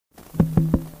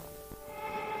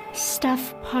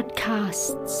Stuff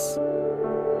Podcasts.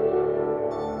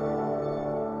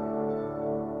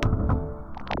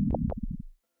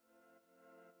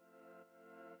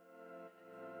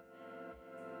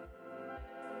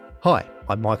 Hi,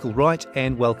 I'm Michael Wright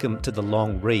and welcome to The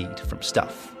Long Read from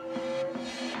Stuff.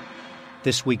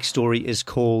 This week's story is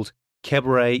called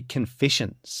Cabaret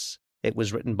Confessions. It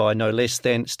was written by no less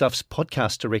than Stuff's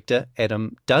podcast director,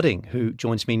 Adam Dudding, who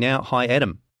joins me now. Hi,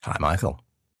 Adam. Hi, Michael.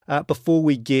 Before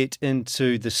we get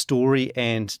into the story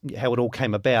and how it all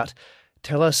came about,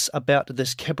 tell us about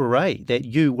this cabaret that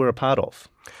you were a part of.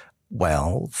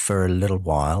 Well, for a little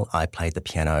while, I played the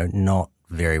piano, not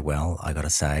very well, I got to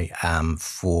say,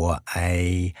 for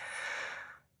a,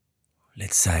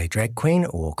 let's say, drag queen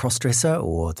or cross-dresser,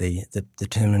 or the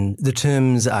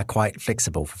terms are quite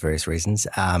flexible for various reasons.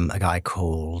 A guy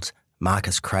called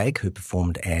Marcus Craig, who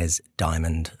performed as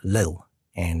Diamond Lil.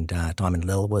 And Diamond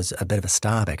Lil was a bit of a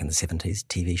star back in the 70s,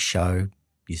 TV show,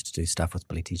 used to do stuff with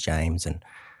Billy T. James and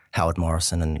Howard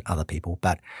Morrison and other people.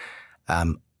 But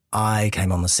I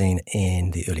came on the scene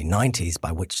in the early 90s,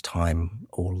 by which time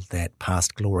all that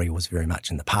past glory was very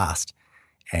much in the past.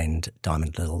 And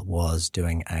Diamond Lil was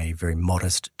doing a very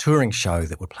modest touring show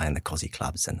that would play in the Cosy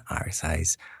clubs and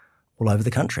RSAs all over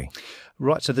the country.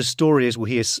 Right, so the story, as we'll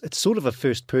hear, it's sort of a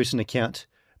first-person account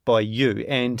by you,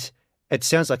 and it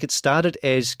sounds like it started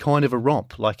as kind of a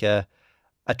romp, like a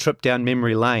trip down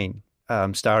memory lane,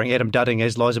 starring Adam Dudding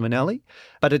as Liza Minnelli.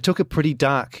 But it took a pretty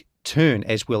dark turn,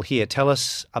 as we'll hear. Tell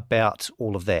us about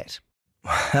all of that.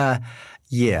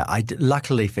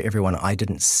 Luckily for everyone, I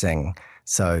didn't sing,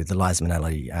 so the Liza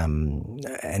Minnelli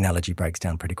analogy breaks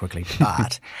down pretty quickly.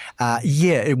 But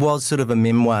it was sort of a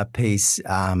memoir piece,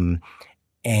 and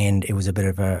it was a bit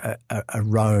of a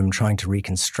roam trying to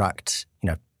reconstruct,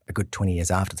 a good 20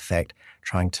 years after the fact,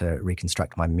 trying to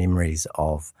reconstruct my memories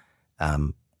of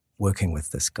working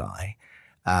with this guy.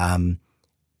 And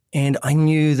I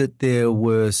knew that there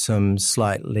were some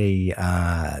slightly,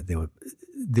 there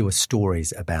were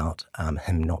stories about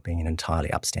him not being an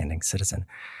entirely upstanding citizen.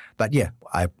 But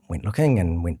I went looking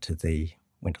and went to the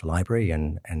library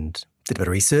and did a bit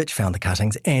of research, found the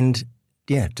cuttings, and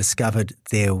discovered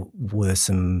there were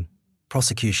some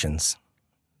prosecutions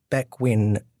back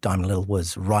when Diamond Lil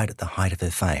was right at the height of her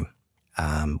fame,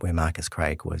 where Marcus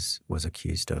Craig was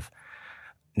accused of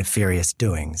nefarious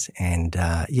doings. And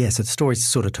so the story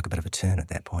sort of took a bit of a turn at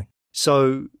that point.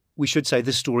 So we should say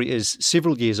this story is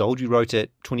several years old. You wrote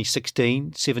it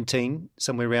 2016, 17,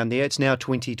 somewhere around there. It's now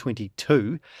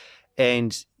 2022.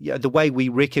 And the way we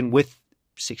reckon with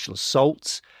sexual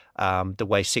assaults, the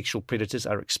way sexual predators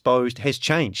are exposed has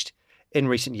changed in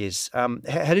recent years.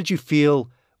 How did you feel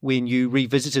when you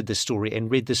revisited this story and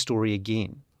read the story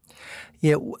again?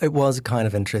 Yeah, it was kind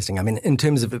of interesting. I mean, in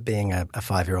terms of it being a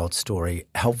 5-year-old story,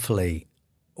 helpfully,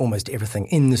 almost everything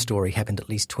in the story happened at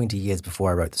least 20 years before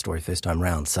I wrote the story first time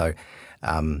round. So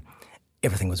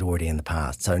everything was already in the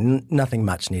past. So nothing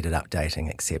much needed updating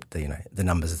except the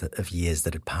numbers of years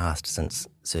that had passed since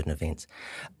certain events.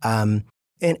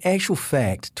 In actual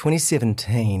fact,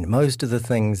 2017, most of the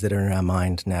things that are in our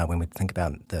mind now when we think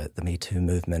about the Me Too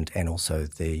movement and also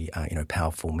the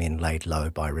powerful men laid low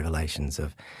by revelations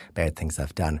of bad things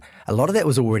they've done, a lot of that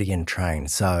was already in train.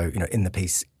 So, in the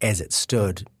piece as it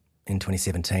stood in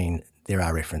 2017, there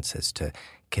are references to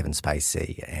Kevin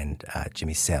Spacey and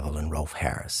Jimmy Savile and Rolf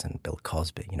Harris and Bill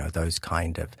Cosby,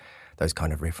 those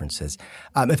kind of references.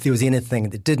 If there was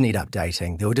anything that did need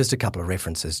updating, there were just a couple of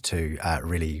references to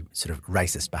really sort of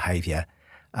racist behaviour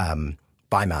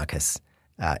by Marcus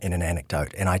in an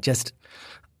anecdote, and I just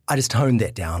honed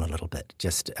that down a little bit.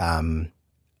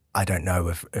 I don't know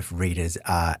if readers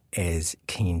are as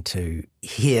keen to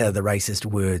hear the racist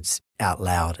words out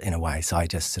loud in a way, so I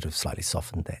just sort of slightly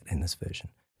softened that in this version.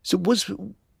 So was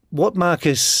what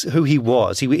Marcus, who he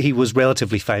was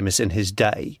relatively famous in his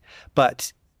day,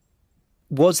 but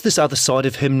was this other side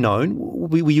of him known?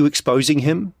 Were you exposing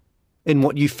him in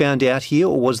what you found out here,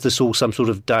 or was this all some sort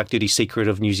of dark, dirty secret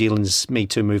of New Zealand's Me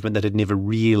Too movement that had never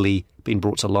really been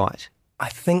brought to light? I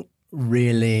think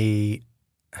really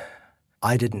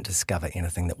I didn't discover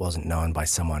anything that wasn't known by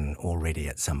someone already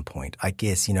at some point. I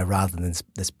guess, rather than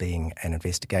this being an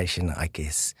investigation, I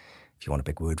guess, if you want a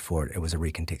big word for it, it was a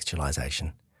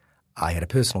recontextualization. I had a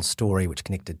personal story which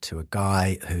connected to a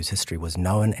guy whose history was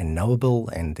known and knowable,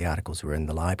 and the articles were in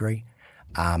the library.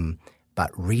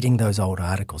 But reading those old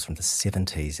articles from the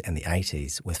 70s and the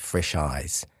 80s with fresh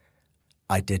eyes,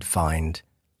 I did find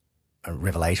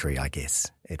revelatory, I guess.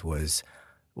 It was,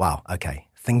 wow, okay,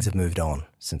 things have moved on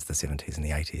since the 70s and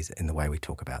the 80s in the way we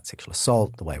talk about sexual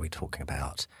assault, the way we're talking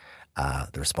about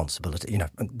the responsibility,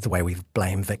 the way we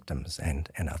blame victims and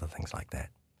other things like that.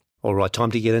 All right, time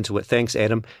to get into it. Thanks,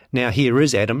 Adam. Now here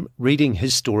is Adam reading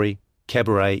his story,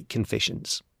 Cabaret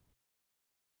Confessions.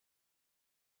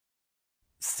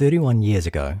 31 years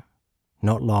ago,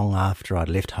 not long after I'd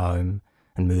left home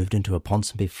and moved into a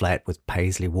Ponsonby flat with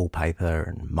paisley wallpaper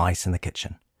and mice in the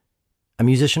kitchen, a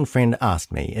musician friend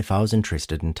asked me if I was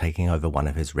interested in taking over one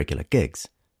of his regular gigs,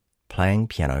 playing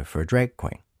piano for a drag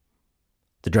queen.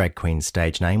 The drag queen's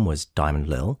stage name was Diamond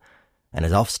Lil, and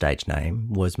his off-stage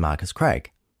name was Marcus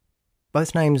Craig.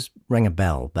 Both names rang a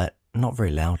bell, but not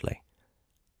very loudly.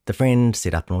 The friend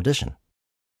set up an audition.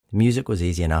 The music was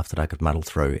easy enough that I could muddle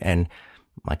through, and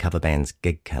my cover band's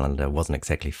gig calendar wasn't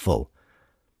exactly full.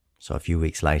 So a few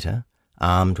weeks later,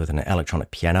 armed with an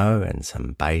electronic piano and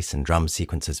some bass and drum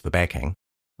sequences for backing,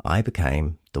 I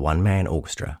became the one-man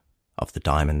orchestra of the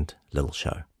Diamond Lil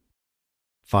show.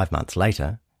 5 months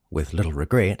later, with little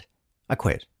regret, I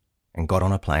quit and got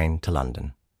on a plane to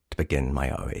London to begin my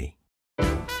OE.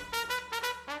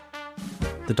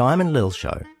 The Diamond Lil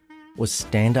show was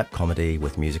stand-up comedy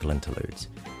with musical interludes,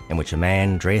 in which a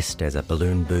man dressed as a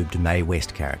balloon-boobed Mae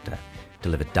West character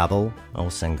delivered double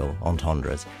or single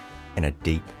entendres in a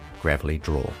deep, gravelly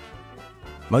drawl.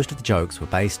 Most of the jokes were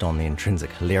based on the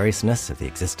intrinsic hilariousness of the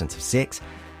existence of sex,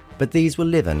 but these were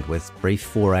leavened with brief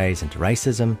forays into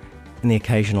racism and the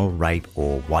occasional rape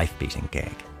or wife-beating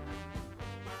gag.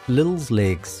 Lil's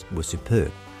legs were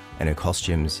superb and her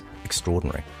costumes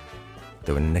extraordinary.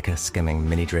 There were knicker-skimming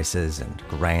mini-dresses and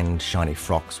grand, shiny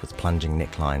frocks with plunging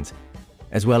necklines,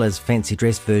 as well as fancy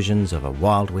dress versions of a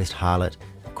Wild West harlot,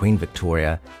 a Queen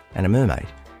Victoria, and a mermaid,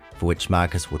 for which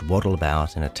Marcus would waddle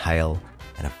about in a tail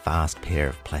and a vast pair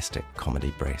of plastic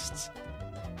comedy breasts.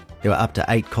 There were up to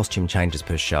 8 costume changes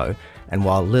per show, and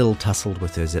while Lil tussled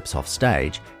with her zips off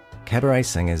stage, cabaret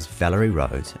singers Valerie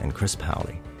Rhodes and Chris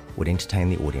Powley would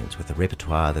entertain the audience with a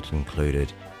repertoire that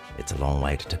included It's a Long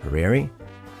Way to Tipperary,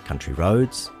 Country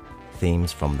Roads,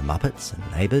 themes from The Muppets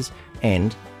and Neighbours,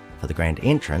 and, for the grand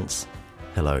entrance,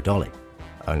 Hello Dolly,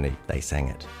 only they sang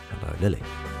it Hello Lily.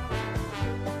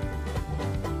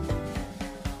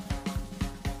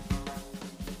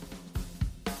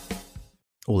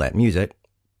 All that music,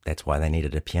 that's why they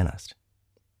needed a pianist.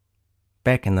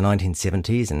 Back in the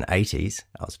 1970s and 80s,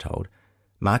 I was told,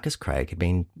 Marcus Craig had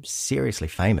been seriously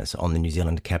famous on the New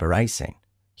Zealand cabaret scene.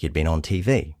 He had been on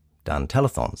TV, done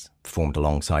telethons, performed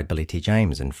alongside Billy T.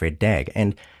 James and Fred Dagg,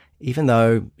 and even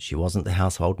though she wasn't the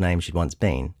household name she'd once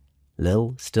been,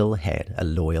 Lil still had a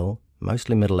loyal,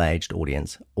 mostly middle-aged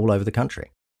audience all over the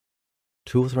country.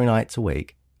 2 or 3 nights a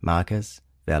week, Marcus,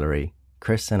 Valerie,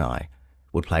 Chris and I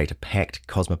would play to packed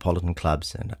cosmopolitan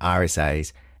clubs and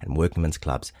RSAs and workmen's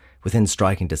clubs within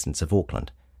striking distance of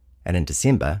Auckland, and in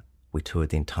December we toured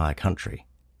the entire country,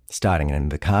 starting in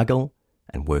Invercargill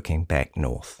and working back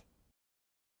north.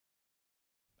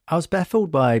 I was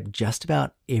baffled by just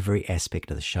about every aspect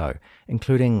of the show,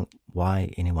 including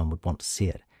why anyone would want to see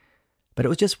it. But it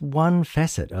was just one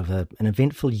facet of an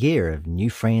eventful year of new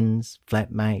friends,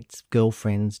 flatmates,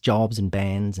 girlfriends, jobs and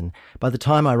bands, and by the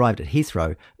time I arrived at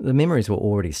Heathrow, the memories were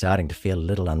already starting to feel a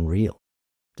little unreal.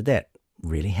 Did that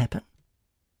really happen?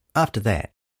 After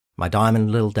that, my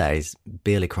Diamond Lil days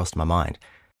barely crossed my mind,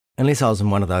 unless I was in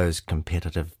one of those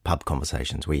competitive pub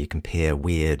conversations where you compare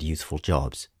weird, youthful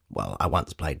jobs. Well, I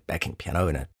once played backing piano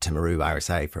in a Timaru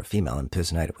RSA for a female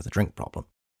impersonator with a drink problem.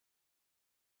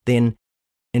 Then,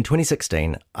 in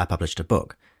 2016, I published a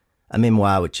book, a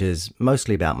memoir which is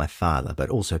mostly about my father, but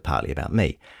also partly about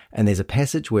me. And there's a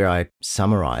passage where I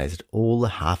summarised all the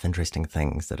half-interesting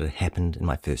things that had happened in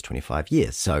my first 25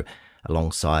 years. So,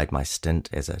 alongside my stint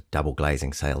as a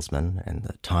double-glazing salesman and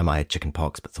the time I had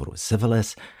chickenpox but thought it was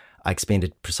syphilis, I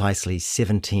expended precisely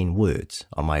 17 words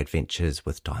on my adventures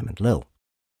with Diamond Lil.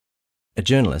 A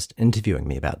journalist interviewing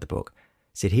me about the book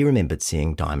said he remembered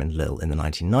seeing Diamond Lil in the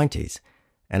 1990s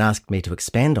and asked me to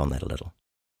expand on that a little.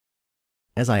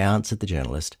 As I answered the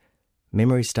journalist,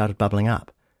 memories started bubbling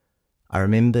up. I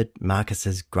remembered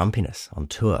Marcus's grumpiness on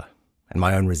tour and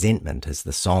my own resentment as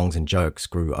the songs and jokes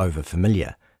grew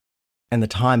over-familiar, and the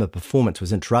time a performance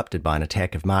was interrupted by an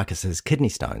attack of Marcus's kidney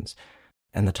stones,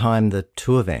 and the time the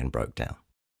tour van broke down.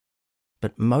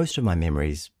 But most of my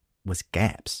memories was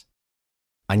gaps.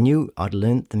 I knew I'd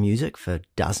learnt the music for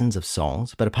dozens of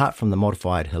songs, but apart from the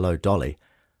modified Hello Dolly,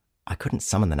 I couldn't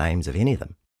summon the names of any of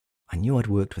them. I knew I'd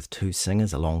worked with 2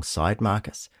 singers alongside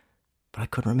Marcus, but I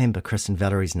couldn't remember Chris and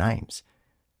Valerie's names.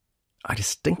 I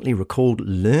distinctly recalled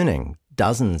learning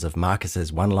dozens of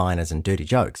Marcus's one-liners and dirty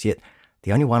jokes, yet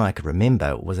the only one I could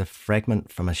remember was a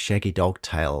fragment from a Shaggy Dog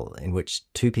tale in which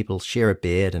 2 people share a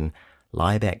bed and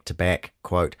lie back to back,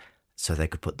 quote, so they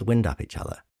could put the wind up each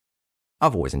other.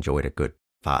 I've always enjoyed a good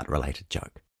fart-related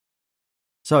joke.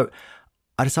 So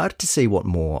I decided to see what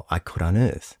more I could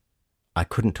unearth. I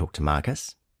couldn't talk to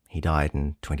Marcus. He died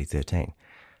in 2013.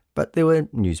 But there were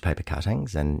newspaper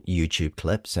cuttings and YouTube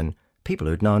clips and people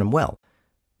who'd known him well.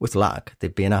 With luck,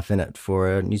 there'd be enough in it for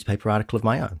a newspaper article of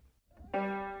my own.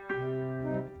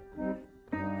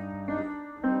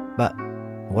 But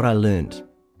what I learned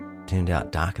turned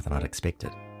out darker than I'd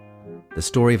expected. The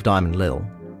story of Diamond Lil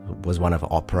was one of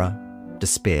opera,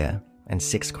 despair, and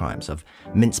sex crimes, of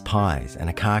mince pies and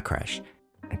a car crash,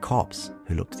 and cops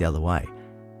who looked the other way.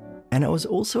 And it was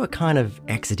also a kind of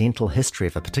accidental history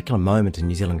of a particular moment in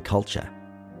New Zealand culture,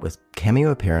 with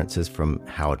cameo appearances from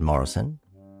Howard Morrison,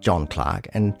 John Clarke,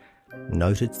 and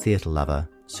noted theatre lover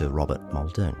Sir Robert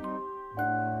Muldoon.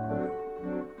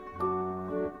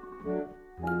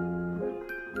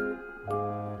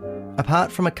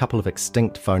 Apart from a couple of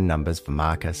extinct phone numbers for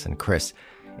Marcus and Chris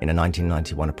in a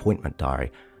 1991 appointment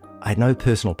diary, I had no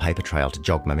personal paper trail to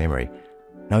jog my memory.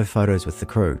 No photos with the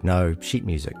crew, no sheet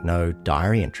music, no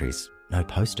diary entries, no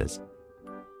posters.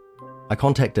 I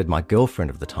contacted my girlfriend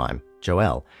of the time,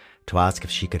 Joelle, to ask if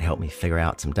she could help me figure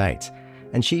out some dates,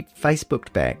 and she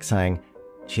Facebooked back saying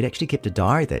she'd actually kept a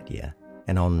diary that year,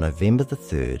 and on November the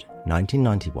 3rd,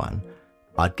 1991,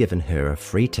 I'd given her a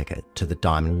free ticket to the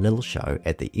Diamond Lil show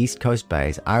at the East Coast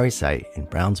Bay's RSA in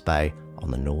Browns Bay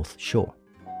on the North Shore.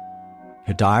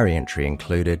 Her diary entry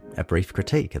included a brief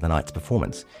critique of the night's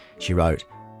performance. She wrote,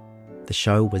 "The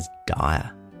show was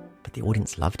dire, but the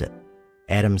audience loved it.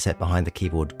 Adam sat behind the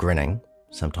keyboard grinning,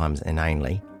 sometimes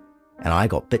inanely, and I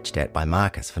got bitched at by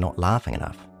Marcus for not laughing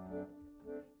enough."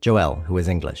 Joelle, who is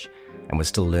English and was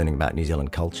still learning about New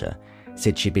Zealand culture,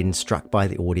 said she'd been struck by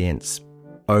the audience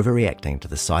overreacting to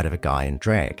the sight of a guy in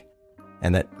drag,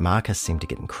 and that Marcus seemed to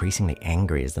get increasingly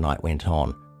angry as the night went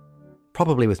on.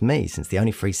 Probably with me, since the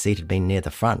only free seat had been near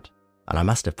the front, and I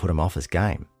must have put him off his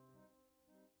game.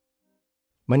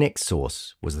 My next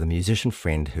source was the musician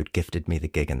friend who'd gifted me the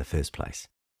gig in the first place.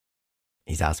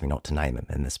 He's asked me not to name him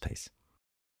in this piece.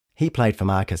 He played for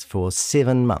Marcus for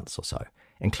 7 months or so,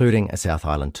 including a South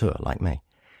Island tour like me,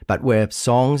 but where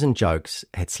songs and jokes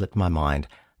had slipped my mind,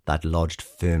 they'd lodged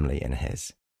firmly in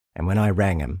his. And when I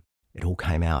rang him, it all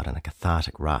came out in a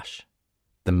cathartic rush.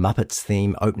 The Muppets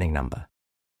theme opening number,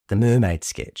 the mermaid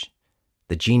sketch,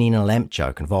 the genie in a lamp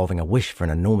joke involving a wish for an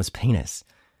enormous penis,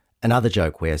 another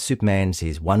joke where Superman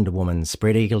sees Wonder Woman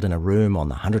spread-eagled in a room on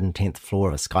the 110th floor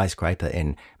of a skyscraper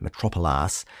in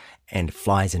Metropolis and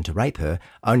flies in to rape her,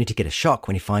 only to get a shock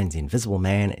when he finds the Invisible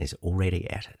Man is already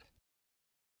at it.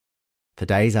 For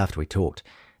days after we talked,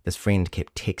 this friend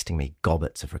kept texting me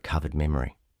gobbets of recovered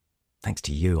memory. "Thanks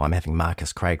to you, I'm having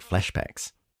Marcus Craig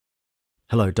flashbacks.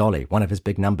 Hello Dolly," one of his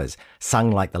big numbers,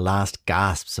 sung like the last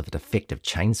gasps of a defective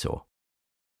chainsaw.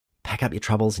 "Pack up your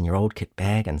troubles in your old kit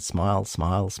bag and smile,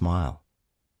 smile, smile."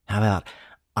 How about,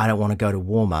 "I don't want to go to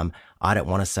war, Mum, I don't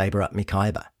want to sabre up me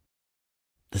Khyber."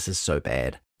 This is so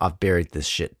bad, I've buried this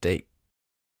shit deep.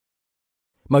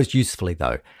 Most usefully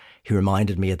though, he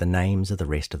reminded me of the names of the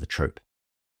rest of the troupe.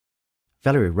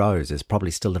 "Valerie Rose is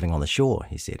probably still living on the shore,"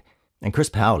 he said, "and Chris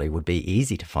Powley would be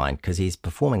easy to find because he's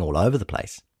performing all over the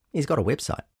place. He's got a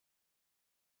website."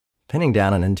 Pinning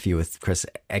down an interview with Chris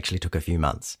actually took a few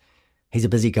months. He's a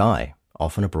busy guy,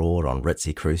 often abroad on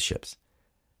ritzy cruise ships.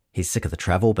 He's sick of the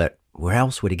travel, but where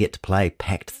else would he get to play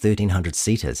packed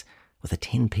 1,300-seaters with a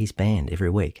 10-piece band every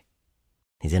week?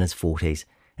 He's in his 40s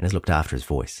and has looked after his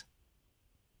voice.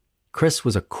 Chris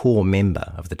was a core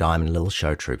member of the Diamond Lil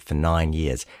show troupe for 9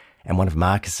 years and one of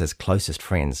Marcus's closest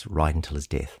friends right until his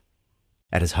death.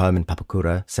 At his home in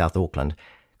Papakura, South Auckland,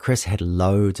 Chris had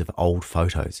loads of old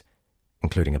photos,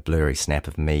 including a blurry snap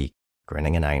of me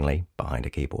grinning inanely behind a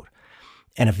keyboard,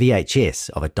 and a VHS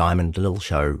of a Diamond Lil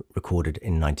show recorded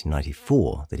in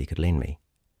 1994 that he could lend me.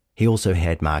 He also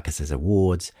had Marcus's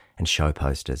awards and show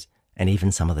posters, and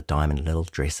even some of the Diamond Lil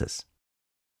dresses.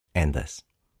 And this.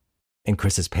 In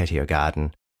Chris's patio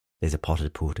garden, there's a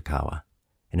potted putukawa,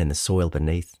 and in the soil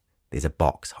beneath, there's a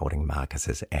box holding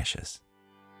Marcus's ashes.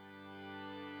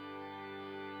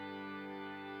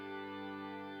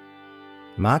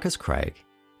 Marcus Craig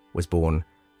was born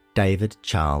David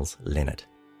Charles Leonard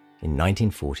in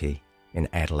 1940 in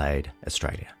Adelaide,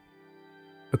 Australia.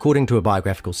 According to a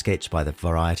biographical sketch by the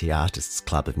Variety Artists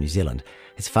Club of New Zealand,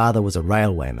 his father was a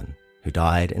railwayman who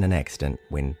died in an accident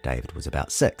when David was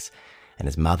about 6, and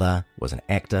his mother was an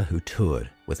actor who toured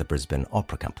with the Brisbane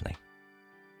Opera Company.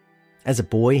 As a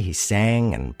boy, he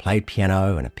sang and played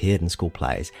piano and appeared in school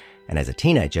plays, and as a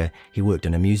teenager, he worked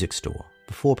in a music store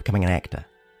before becoming an actor.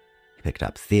 He picked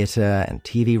up theatre and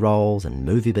TV roles and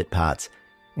movie bit parts,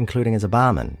 including as a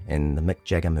barman in the Mick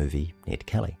Jagger movie Ned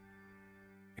Kelly.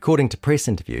 According to press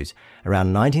interviews,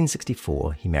 around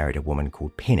 1964 he married a woman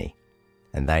called Penny,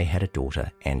 and they had a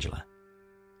daughter, Angela.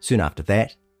 Soon after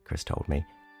that, Chris told me,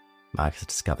 Marcus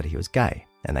discovered he was gay,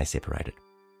 and they separated.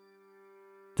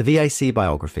 The VAC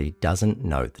biography doesn't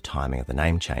note the timing of the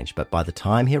name change, but by the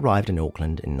time he arrived in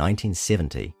Auckland in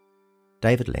 1970,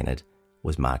 David Leonard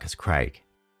was Marcus Craig.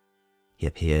 He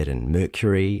appeared in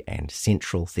Mercury and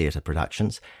Central Theatre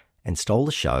productions and stole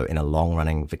the show in a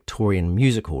long-running Victorian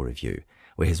musical revue,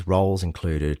 where his roles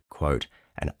included, quote,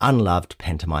 an unloved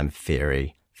pantomime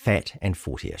fairy, fat and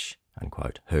 40-ish,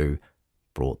 unquote, who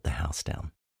brought the house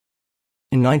down.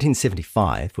 In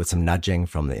 1975, with some nudging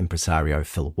from the impresario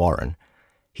Phil Warren,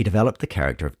 he developed the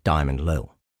character of Diamond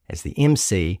Lil as the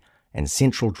MC and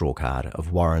central drawcard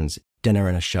of Warren's dinner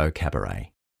in a show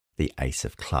cabaret, the Ace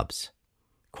of Clubs,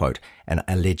 quote, an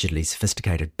allegedly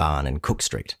sophisticated barn in Cook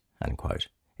Street, unquote,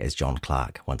 as John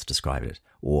Clark once described it,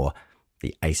 or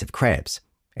the Ace of Crabs,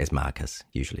 as Marcus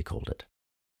usually called it.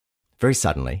 Very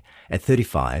suddenly, at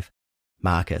 35,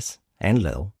 Marcus and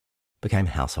Lil became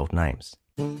household names.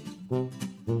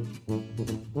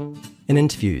 In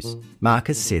interviews,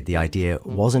 Marcus said the idea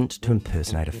wasn't to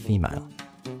impersonate a female.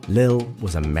 Lil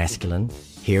was a masculine,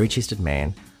 hairy-chested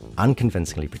man,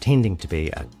 unconvincingly pretending to be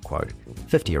a, quote,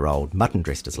 50-year-old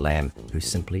mutton-dressed as lamb who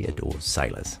simply adores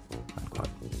sailors, unquote.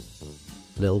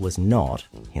 Lil was not,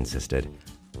 he insisted,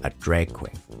 a drag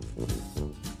queen.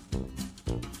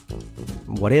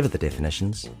 Whatever the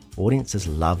definitions, audiences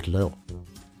loved Lil.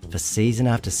 For season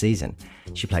after season,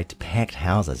 she played to packed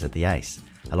houses at the Ace,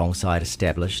 alongside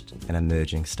established and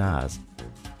emerging stars.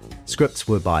 Scripts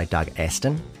were by Doug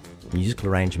Aston, musical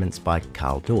arrangements by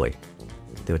Carl Doy.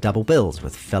 There were double bills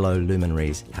with fellow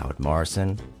luminaries Howard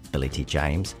Morrison, Billy T.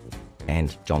 James,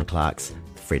 and John Clark's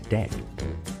Fred Dagg.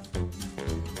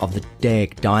 Of the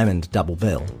Dagg-Diamond double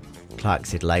bill, Clark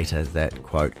said later that,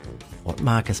 quote, what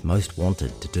Marcus most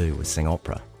wanted to do was sing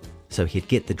opera, so he'd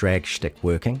get the drag shtick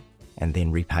working and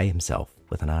then repay himself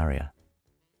with an aria.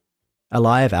 A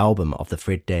live album of the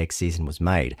Fred Dagg season was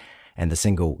made, and the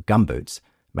single Gumboots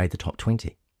made the top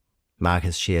 20.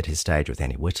 Marcus shared his stage with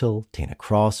Annie Whittle, Tina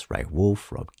Cross, Ray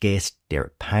Wolfe, Rob Guest,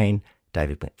 Derek Payne,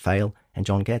 David McPhail, and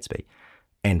John Gadsby,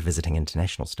 and visiting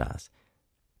international stars.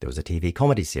 There was a TV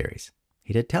comedy series.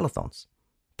 He did telethons.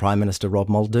 Prime Minister Rob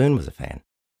Muldoon was a fan.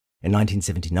 In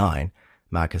 1979,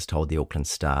 Marcus told the Auckland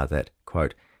Star that,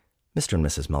 quote, Mr. and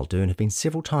Mrs. Muldoon have been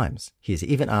several times. He has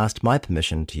even asked my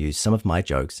permission to use some of my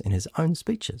jokes in his own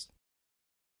speeches.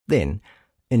 Then,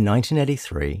 in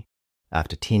 1983,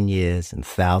 after 10 years and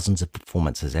thousands of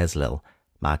performances as Lil,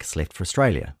 Marcus left for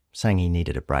Australia, saying he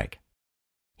needed a break.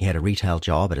 He had a retail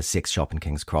job at a sex shop in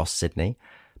King's Cross, Sydney,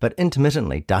 but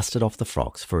intermittently dusted off the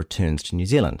frocks for returns to New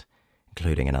Zealand,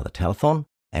 including another telethon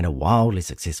and a wildly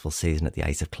successful season at the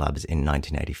Ace of Clubs in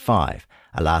 1985,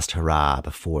 a last hurrah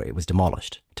before it was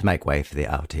demolished to make way for the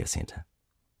Aotea Centre.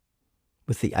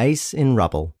 With the Ace in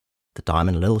rubble, the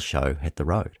Diamond Lil show hit the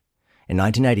road. In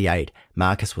 1988,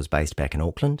 Marcus was based back in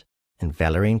Auckland, and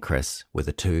Valerie and Chris were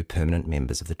the two permanent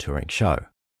members of the touring show.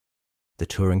 The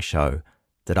touring show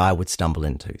that I would stumble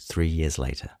into 3 years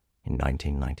later, in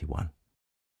 1991.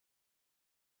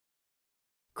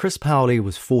 Chris Powley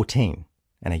was 14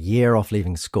 and a year off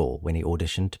leaving school when he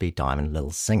auditioned to be Diamond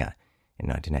Lil's singer in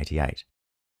 1988.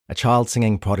 A child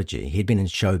singing prodigy, he'd been in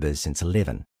showbiz since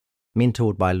 11,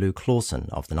 mentored by Lou Clawson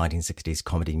of the 1960s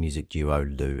comedy music duo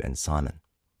Lou and Simon.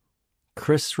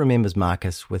 Chris remembers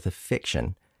Marcus with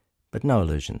affection, but no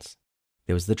illusions.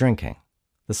 There was the drinking,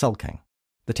 the sulking,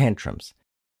 the tantrums.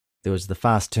 There was the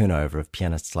fast turnover of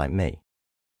pianists like me.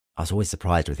 I was always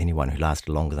surprised with anyone who lasted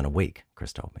longer than a week,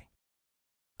 Chris told me.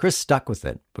 Chris stuck with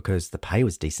it because the pay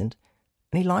was decent,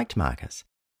 and he liked Marcus,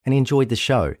 and he enjoyed the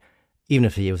show, even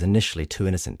if he was initially too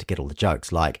innocent to get all the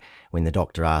jokes, like when the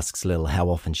doctor asks Lil how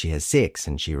often she has sex,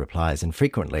 and she replies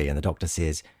infrequently, and the doctor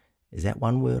says, is that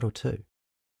one word or two?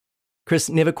 Chris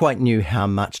never quite knew how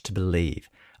much to believe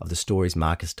of the stories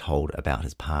Marcus told about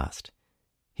his past.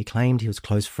 He claimed he was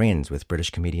close friends with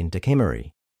British comedian Dick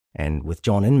Emery and with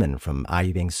John Inman from Are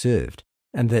You Being Served,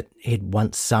 and that he'd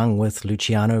once sung with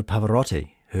Luciano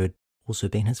Pavarotti, who had also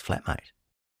been his flatmate.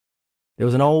 There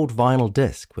was an old vinyl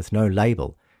disc with no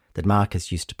label that Marcus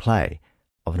used to play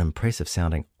of an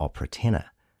impressive-sounding opera tenor,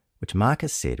 which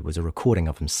Marcus said was a recording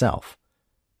of himself.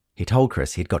 He told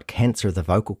Chris he'd got cancer of the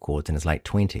vocal cords in his late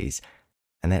 20s,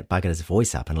 and that buggered his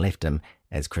voice up and left him,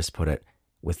 as Chris put it,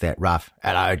 with that rough,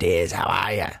 hello dears, how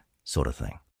are ya, sort of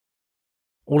thing.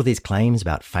 All of these claims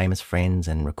about famous friends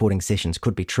and recording sessions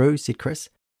could be true, said Chris,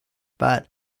 but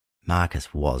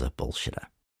Marcus was a bullshitter.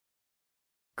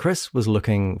 Chris was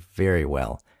looking very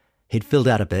well. He'd filled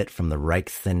out a bit from the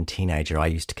rake-thin teenager I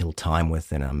used to kill time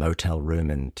with in a motel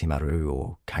room in Timaru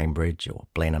or Cambridge or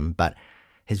Blenheim, but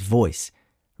his voice,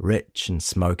 rich and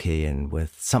smoky and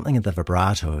with something of the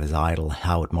vibrato of his idol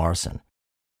Howard Morrison,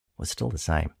 was still the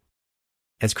same.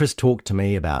 As Chris talked to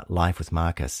me about life with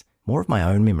Marcus, more of my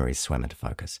own memories swam into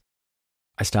focus.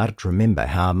 I started to remember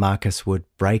how Marcus would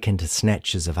break into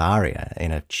snatches of aria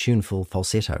in a tuneful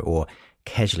falsetto or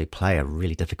casually play a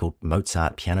really difficult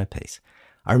Mozart piano piece.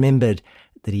 I remembered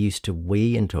that he used to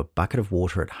wee into a bucket of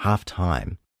water at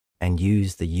half-time and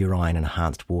use the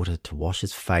urine-enhanced water to wash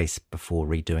his face before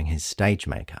redoing his stage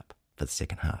makeup for the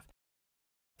second half.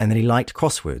 And that he liked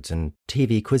crosswords and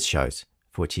TV quiz shows,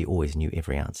 for which he always knew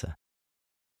every answer.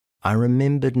 I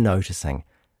remembered noticing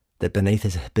that beneath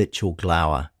his habitual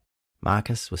glower,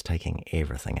 Marcus was taking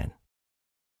everything in.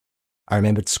 I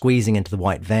remembered squeezing into the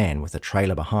white van with a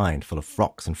trailer behind full of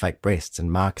frocks and fake breasts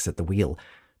and Marcus at the wheel,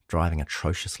 driving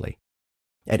atrociously.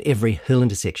 At every hill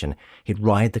intersection, he'd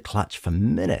ride the clutch for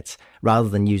minutes rather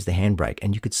than use the handbrake,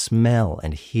 and you could smell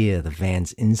and hear the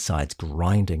van's insides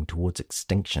grinding towards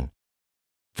extinction.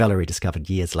 Valerie discovered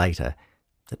years later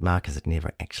that Marcus had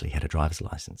never actually had a driver's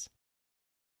license.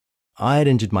 I had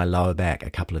injured my lower back a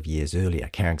couple of years earlier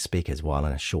carrying speakers while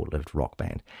in a short-lived rock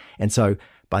band, and so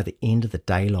by the end of the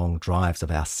day-long drives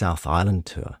of our South Island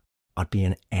tour, I'd be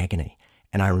in agony.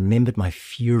 And I remembered my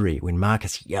fury when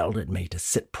Marcus yelled at me to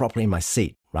sit properly in my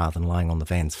seat rather than lying on the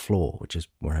van's floor, which is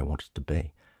where I wanted to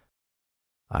be.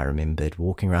 I remembered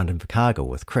walking around Invercargill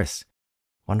with Chris,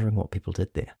 wondering what people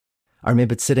did there. I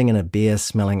remembered sitting in a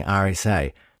beer-smelling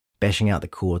RSA, bashing out the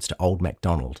chords to Old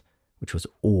MacDonald, which was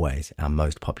always our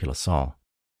most popular song.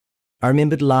 I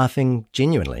remembered laughing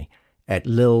genuinely at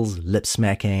Lil's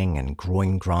lip-smacking and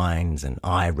groin grinds and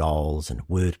eye rolls and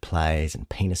word plays and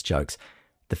penis jokes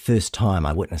the first time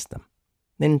I witnessed them,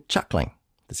 then chuckling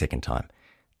the second time,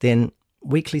 then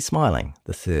weakly smiling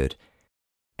the third,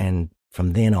 and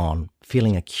from then on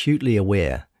feeling acutely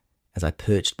aware as I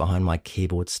perched behind my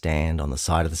keyboard stand on the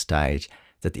side of the stage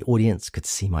that the audience could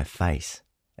see my face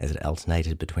as it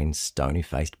alternated between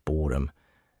stony-faced boredom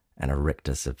and a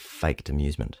rictus of faked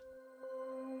amusement.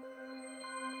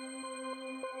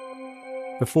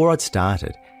 Before I'd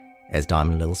started as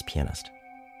Diamond Lil's pianist,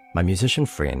 my musician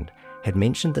friend had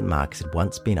mentioned that Marcus had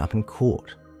once been up in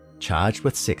court, charged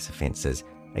with sex offences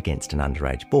against an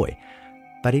underage boy,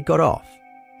 but he'd got off,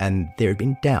 and there had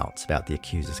been doubts about the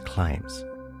accuser's claims.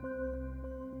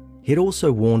 He had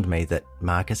also warned me that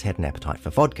Marcus had an appetite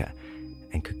for vodka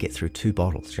and could get through 2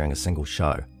 bottles during a single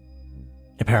show.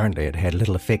 Apparently it had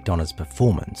little effect on his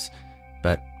performance,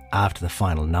 but after the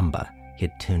final number,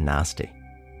 he'd turn nasty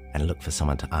and look for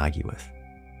someone to argue with.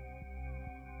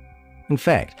 In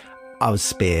fact, I was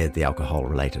spared the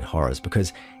alcohol-related horrors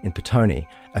because in Petone,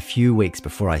 a few weeks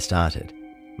before I started,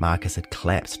 Marcus had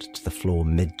collapsed to the floor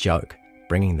mid-joke,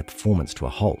 bringing the performance to a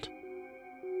halt.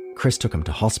 Chris took him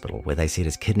to hospital where they said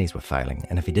his kidneys were failing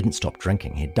and if he didn't stop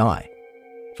drinking, he'd die.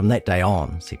 From that day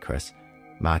on, said Chris,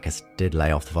 Marcus did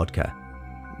lay off the vodka,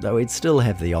 though he'd still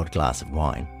have the odd glass of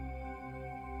wine.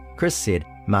 Chris said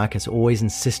Marcus always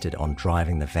insisted on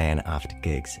driving the van after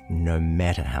gigs, no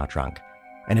matter how drunk.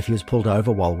 And if he was pulled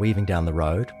over while weaving down the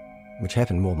road, which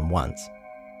happened more than once,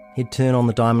 he'd turn on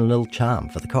the Diamond Lil charm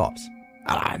for the cops.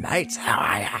 "Hello, mates, how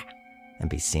are ya?" and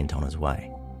be sent on his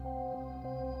way.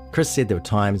 Chris said there were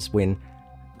times when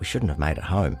we shouldn't have made it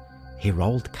home. He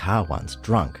rolled the car once,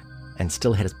 drunk, and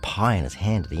still had his pie in his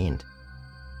hand at the end.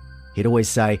 He'd always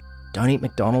say, "Don't eat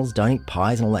McDonald's, don't eat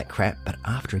pies and all that crap," but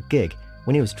after a gig,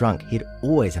 when he was drunk, he'd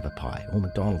always have a pie or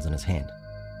McDonald's in his hand.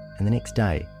 And the next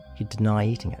day, he'd deny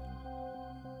eating it.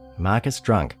 Marcus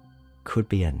drunk could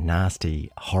be a nasty,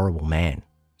 horrible man,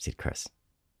 said Chris.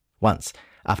 Once,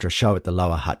 after a show at the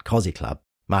Lower Hutt Cosy Club,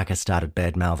 Marcus started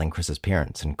bad-mouthing Chris's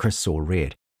parents and Chris saw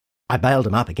red. I bailed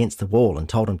him up against the wall and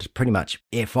told him to pretty much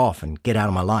F off and get out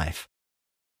of my life.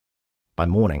 By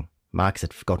morning, Marcus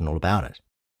had forgotten all about it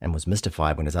and was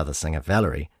mystified when his other singer,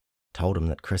 Valerie, told him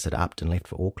that Chris had upped and left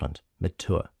for Auckland,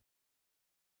 mid-tour.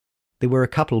 There were a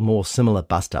couple more similar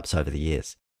bust-ups over the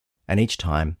years, and each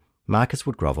time Marcus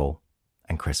would grovel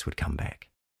and Chris would come back.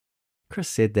 Chris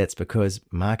said that's because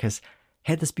Marcus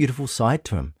had this beautiful side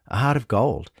to him, a heart of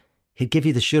gold. He'd give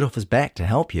you the shirt off his back to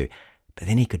help you, but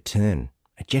then he could turn,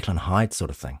 a Jekyll and Hyde sort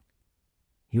of thing.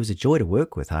 He was a joy to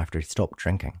work with after he stopped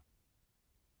drinking.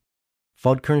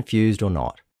 Vodka infused or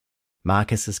not,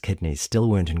 Marcus's kidneys still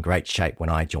weren't in great shape when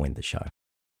I joined the show.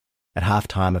 At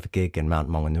half-time of a gig in Mount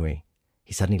Maunganui,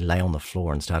 he suddenly lay on the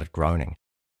floor and started groaning.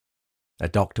 A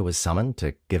doctor was summoned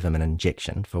to give him an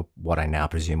injection for what I now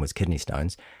presume was kidney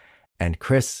stones, and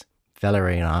Chris,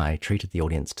 Valerie and I treated the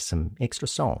audience to some extra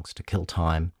songs to kill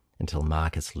time until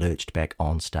Marcus lurched back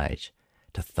on stage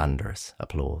to thunderous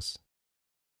applause.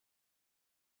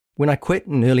 When I quit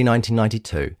in early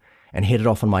 1992 and headed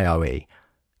off on my OE,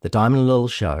 the Diamond Lil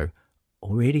show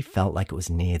already felt like it was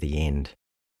near the end,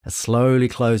 a slowly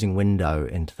closing window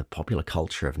into the popular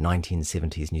culture of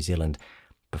 1970s New Zealand,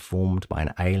 performed by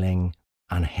an ailing,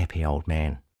 unhappy old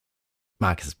man.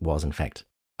 Marcus was, in fact,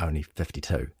 only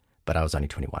 52, but I was only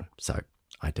 21, so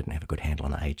I didn't have a good handle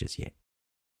on the ages yet.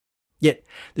 Yet,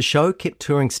 the show kept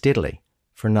touring steadily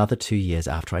for another 2 years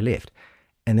after I left,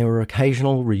 and there were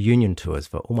occasional reunion tours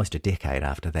for almost a decade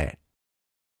after that.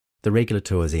 The regular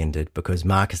tours ended because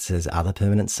Marcus's other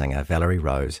permanent singer, Valerie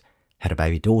Rose, had a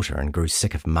baby daughter and grew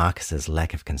sick of Marcus's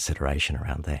lack of consideration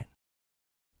around that.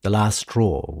 The last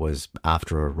straw was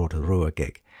after a Rotorua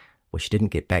gig, where she didn't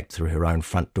get back through her own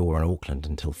front door in Auckland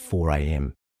until 4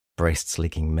 a.m, breasts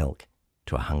leaking milk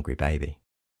to a hungry baby.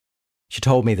 She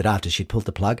told me that after she'd pulled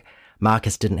the plug,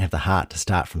 Marcus didn't have the heart to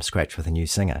start from scratch with a new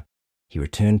singer. He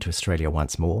returned to Australia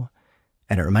once more,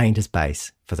 and it remained his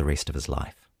base for the rest of his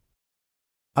life.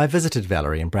 I visited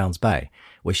Valerie in Browns Bay,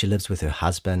 where she lives with her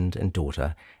husband and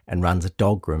daughter and runs a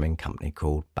dog grooming company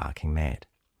called Barking Mad.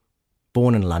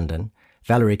 Born in London,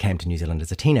 Valerie came to New Zealand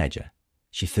as a teenager.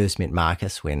 She first met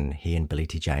Marcus when he and Billy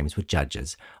T. James were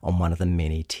judges on one of the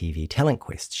many TV talent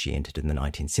quests she entered in the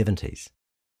 1970s.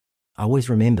 I always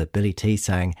remember Billy T.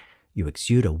 saying, "You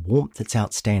exude a warmth that's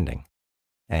outstanding."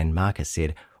 And Marcus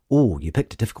said, "Oh, you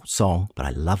picked a difficult song, but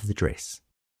I love the dress."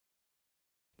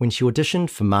 When she auditioned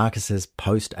for Marcus's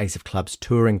post-Ace of Clubs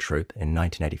touring troupe in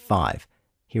 1985,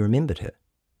 he remembered her.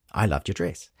 "I loved your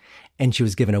dress." And she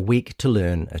was given a week to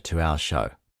learn a 2-hour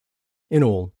show. In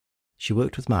all, she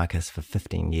worked with Marcus for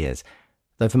 15 years,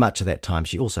 though for much of that time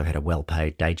she also had a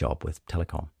well-paid day job with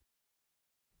Telecom.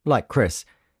 Like Chris,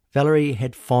 Valerie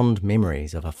had fond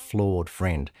memories of a flawed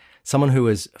friend, someone who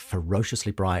was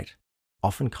ferociously bright,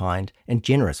 often kind and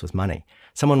generous with money,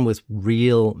 someone with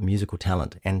real musical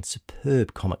talent and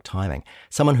superb comic timing,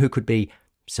 someone who could be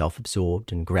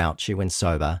self-absorbed and grouchy when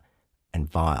sober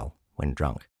and vile when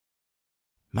drunk.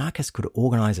 Marcus could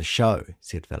organise a show,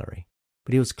 said Valerie,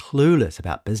 but he was clueless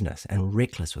about business and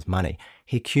reckless with money.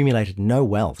 He accumulated no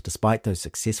wealth despite those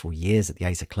successful years at the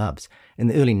Ace of Clubs. In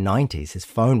the early 90s, his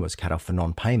phone was cut off for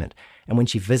non-payment, and when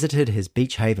she visited his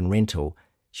Beach Haven rental,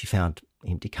 she found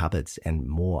empty cupboards and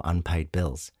more unpaid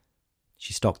bills.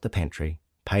 She stocked the pantry,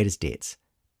 paid his debts,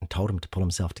 and told him to pull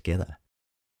himself together.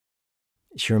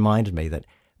 She reminded me that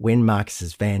when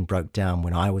Marcus's van broke down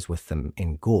when I was with them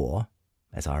in Gore,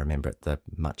 as I remember it, the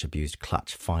much-abused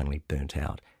clutch finally burnt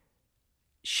out,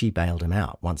 she bailed him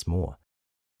out once more.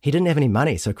 He didn't have any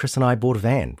money, so Chris and I bought a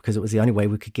van because it was the only way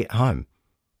we could get home.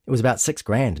 It was about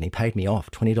 $6,000 and he paid me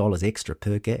off $20 extra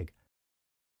per gig.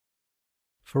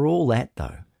 For all that,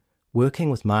 though, working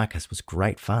with Marcus was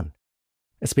great fun,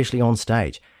 especially on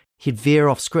stage. He'd veer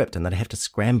off script and they'd have to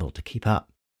scramble to keep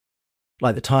up.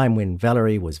 Like the time when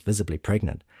Valerie was visibly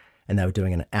pregnant and they were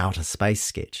doing an outer space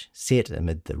sketch set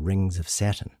amid the rings of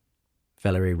Saturn.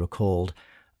 Valerie recalled,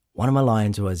 "One of my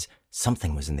lines was,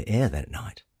 'Something was in the air that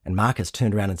night,' and Marcus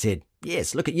turned around and said,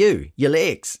 'Yes, look at you, your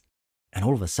legs.' And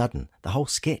all of a sudden, the whole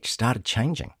sketch started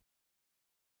changing."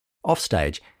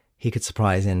 Offstage, he could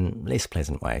surprise in less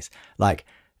pleasant ways, like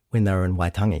when they were in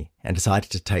Waitangi and decided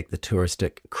to take the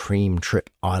touristic Cream Trip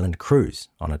Island cruise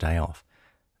on a day off.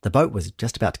 The boat was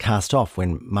just about to cast off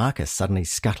when Marcus suddenly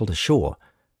scuttled ashore.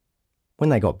 When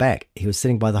they got back, he was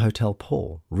sitting by the hotel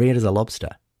pool, red as a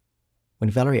lobster. When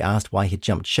Valerie asked why he'd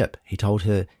jumped ship, he told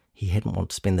her he hadn't wanted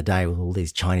to spend the day with all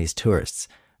these Chinese tourists,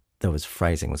 though his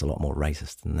phrasing was a lot more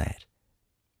racist than that.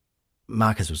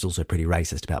 Marcus was also pretty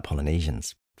racist about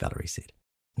Polynesians, Valerie said.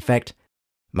 In fact,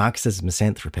 Marcus's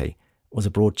misanthropy was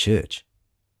a broad church.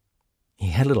 He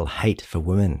had a little hate for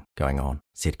women going on,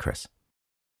 said Chris.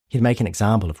 He'd make an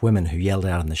example of women who yelled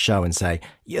out in the show and say,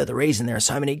 "You're the reason there are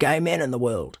so many gay men in the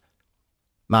world."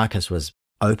 Marcus was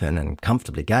open and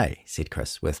comfortably gay, said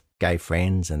Chris, with gay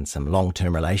friends and some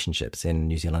long-term relationships in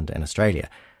New Zealand and Australia.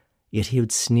 Yet he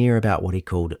would sneer about what he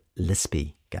called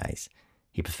lispy gays.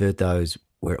 He preferred those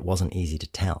where it wasn't easy to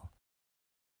tell.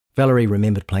 Valerie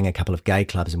remembered playing a couple of gay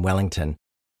clubs in Wellington,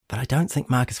 but I don't think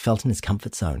Marcus felt in his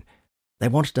comfort zone. They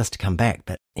wanted us to come back,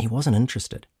 but he wasn't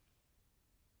interested.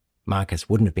 Marcus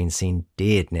wouldn't have been seen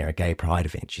dead near a gay pride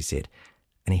event, she said,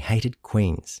 and he hated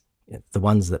queens, the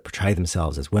ones that portray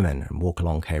themselves as women and walk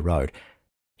along K Road.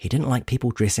 He didn't like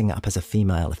people dressing up as a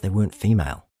female if they weren't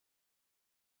female.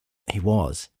 He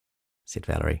was, said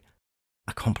Valerie,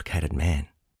 a complicated man.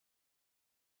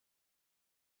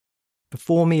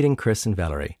 Before meeting Chris and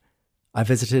Valerie, I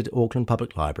visited Auckland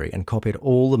Public Library and copied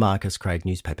all the Marcus Craig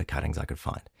newspaper cuttings I could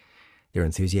find. Their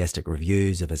enthusiastic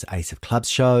reviews of his Ace of Clubs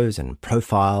shows and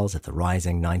profiles of the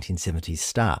rising 1970s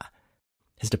star.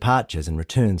 His departures and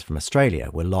returns from Australia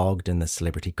were logged in the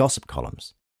celebrity gossip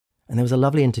columns. And there was a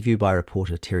lovely interview by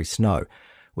reporter Terry Snow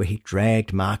where he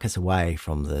dragged Marcus away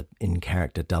from the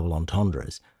in-character double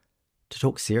entendres to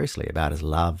talk seriously about his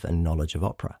love and knowledge of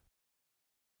opera.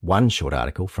 One short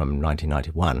article from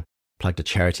 1991 plugged a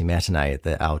charity matinee at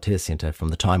the Aotea Centre from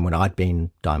the time when I'd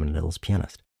been Diamond Lil's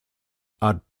pianist.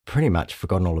 I'd pretty much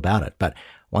forgotten all about it, but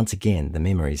once again the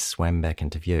memories swam back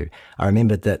into view. I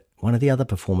remembered that one of the other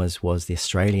performers was the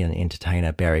Australian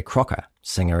entertainer Barry Crocker,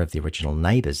 singer of the original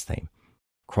Neighbours theme.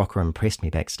 Crocker impressed me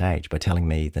backstage by telling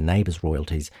me the Neighbours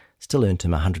royalties still earned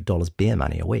him $100 beer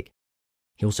money a week.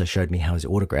 He also showed me how his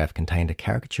autograph contained a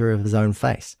caricature of his own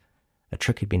face, a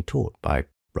trick he'd been taught by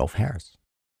Rolf Harris.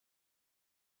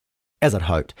 As I'd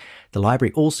hoped, the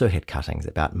library also had cuttings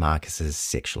about Marcus's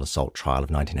sexual assault trial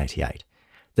of 1988.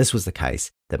 This was the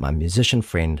case that my musician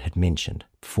friend had mentioned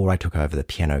before I took over the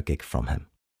piano gig from him.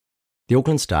 The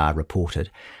Auckland Star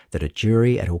reported that a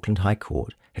jury at Auckland High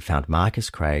Court had found Marcus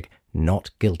Craig not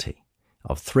guilty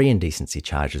of 3 indecency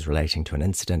charges relating to an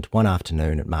incident one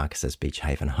afternoon at Marcus's Beach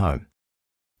Haven home.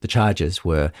 The charges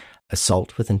were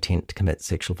assault with intent to commit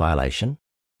sexual violation,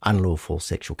 unlawful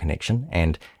sexual connection,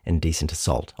 and indecent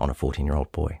assault on a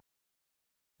 14-year-old boy.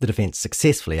 The defence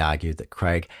successfully argued that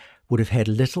Craig would have had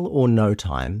little or no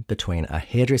time between a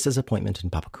hairdresser's appointment in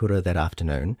Papakura that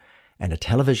afternoon and a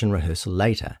television rehearsal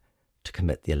later to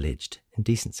commit the alleged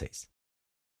indecencies.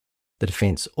 The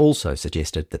defence also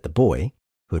suggested that the boy,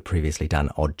 who had previously done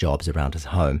odd jobs around his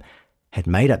home, had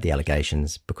made up the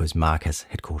allegations because Marcus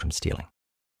had caught him stealing.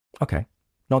 Okay,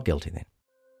 not guilty then.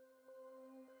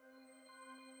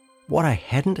 What I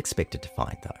hadn't expected to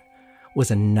find, though, was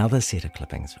another set of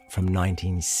clippings from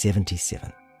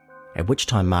 1977, at which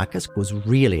time Marcus was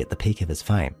really at the peak of his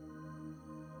fame.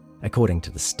 According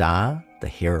to the Star, the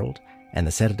Herald, and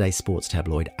the Saturday sports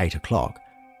tabloid 8 O'Clock,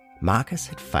 Marcus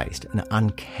had faced an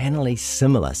uncannily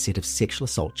similar set of sexual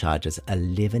assault charges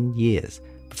 11 years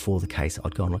before the case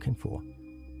I'd gone looking for.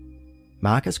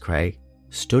 Marcus Craig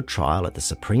stood trial at the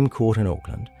Supreme Court in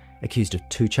Auckland, accused of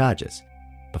 2 charges: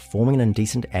 performing an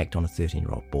indecent act on a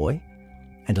 13-year-old boy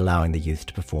and allowing the youth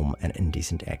to perform an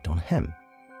indecent act on him.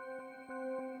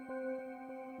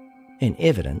 In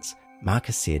evidence,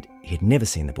 Marcus said he had never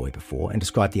seen the boy before and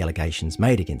described the allegations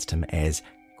made against him as,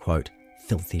 quote,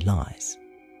 filthy lies.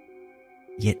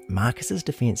 Yet Marcus's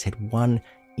defence had one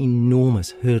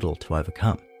enormous hurdle to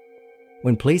overcome.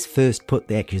 When police first put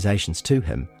the accusations to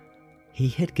him, he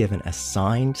had given a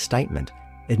signed statement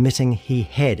admitting he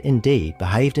had indeed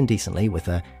behaved indecently with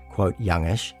a, quote,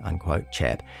 youngish, unquote,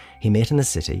 chap he met in the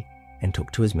city and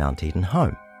took to his Mount Eden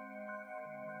home.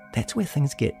 That's where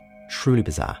things get truly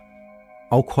bizarre.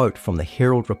 I'll quote from the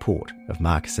Herald report of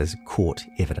Marcus's court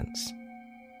evidence.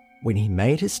 When he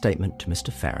made his statement to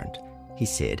Mr. Farrand, he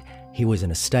said he was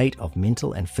in a state of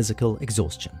mental and physical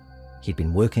exhaustion. He'd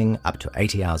been working up to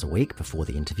 80 hours a week before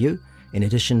the interview, in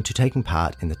addition to taking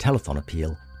part in the telethon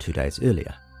appeal 2 days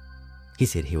earlier. He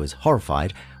said he was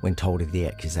horrified when told of the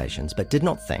accusations, but did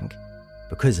not think,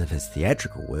 because of his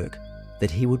theatrical work,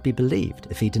 that he would be believed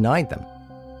if he denied them.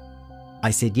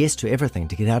 I said yes to everything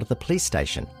to get out of the police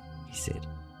station, he said.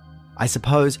 I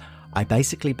suppose I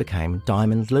basically became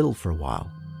Diamond Lil for a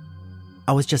while.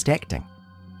 I was just acting.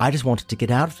 I just wanted to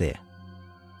get out of there.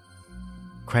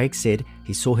 Craig said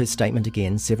he saw his statement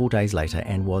again several days later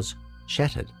and was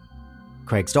shattered.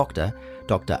 Craig's doctor,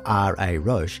 Dr. R.A.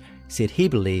 Roche, said he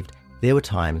believed there were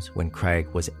times when Craig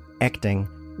was acting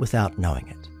without knowing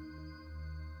it.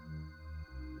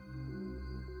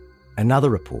 Another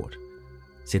report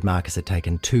said Marcus had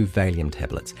taken 2 Valium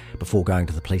tablets before going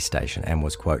to the police station and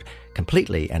was, quote,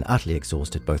 completely and utterly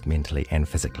exhausted both mentally and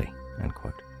physically, end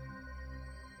quote.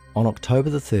 On October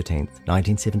the 13th,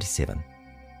 1977,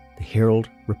 the Herald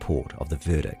report of the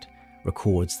verdict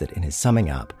records that in his summing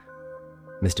up,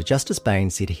 Mr. Justice Bain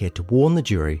said he had to warn the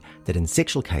jury that in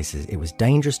sexual cases it was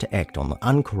dangerous to act on the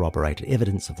uncorroborated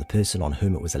evidence of the person on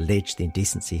whom it was alleged the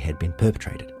indecency had been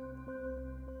perpetrated.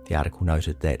 The article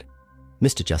noted that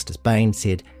Mr. Justice Bain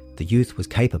said the youth was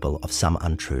capable of some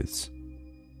untruths.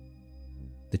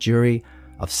 The jury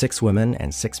of 6 women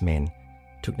and 6 men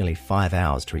took nearly 5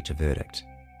 hours to reach a verdict.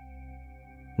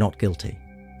 Not guilty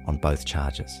on both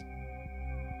charges.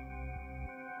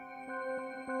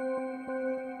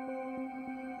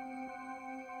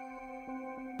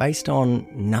 Based on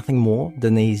nothing more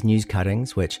than these news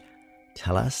cuttings, which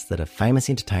tell us that a famous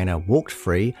entertainer walked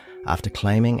free after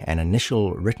claiming an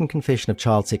initial written confession of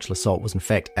child sexual assault was in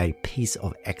fact a piece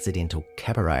of accidental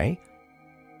cabaret,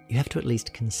 you have to at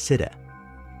least consider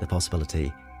the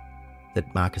possibility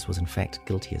that Marcus was in fact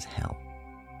guilty as hell.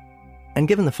 And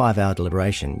given the 5-hour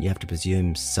deliberation, you have to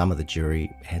presume some of the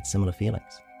jury had similar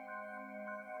feelings.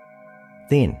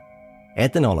 Then,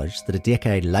 add the knowledge that a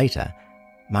decade later,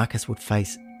 Marcus would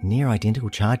face near identical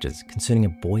charges concerning a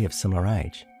boy of similar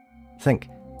age. Think,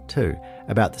 too,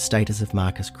 about the status of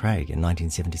Marcus Craig in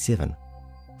 1977.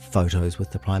 Photos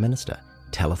with the Prime Minister,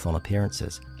 telethon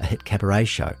appearances, a hit cabaret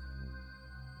show.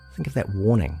 Think of that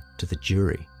warning to the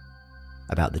jury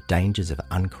about the dangers of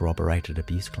uncorroborated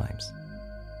abuse claims.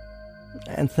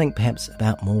 And think perhaps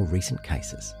about more recent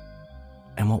cases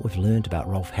and what we've learned about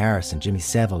Rolf Harris and Jimmy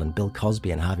Savile and Bill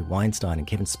Cosby and Harvey Weinstein and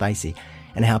Kevin Spacey,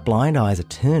 and how blind eyes are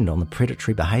turned on the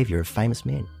predatory behaviour of famous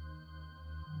men.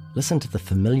 Listen to the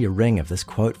familiar ring of this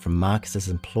quote from Marcus's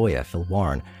employer, Phil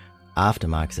Warren, after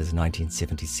Marcus's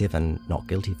 1977 not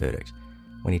guilty verdict,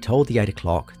 when he told the 8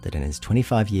 o'clock that in his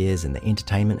 25 years in the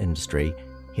entertainment industry,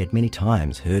 he had many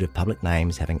times heard of public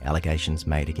names having allegations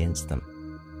made against them.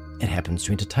 It happens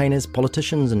to entertainers,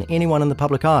 politicians, and anyone in the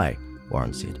public eye,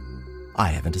 Warren said. I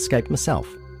haven't escaped myself.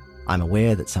 I'm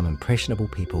aware that some impressionable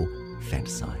people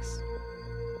fantasize.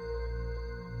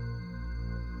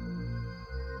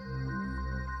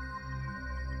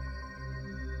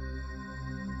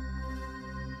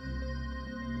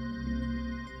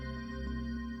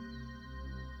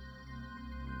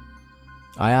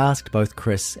 I asked both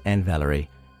Chris and Valerie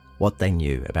what they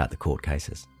knew about the court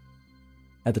cases.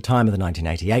 At the time of the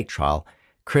 1988 trial,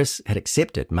 Chris had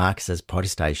accepted Marcus's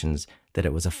protestations that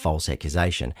it was a false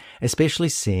accusation, especially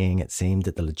seeing it seemed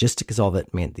that the logistics of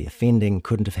it meant the offending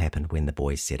couldn't have happened when the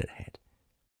boys said it had.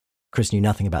 Chris knew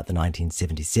nothing about the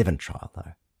 1977 trial,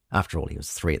 though. After all, he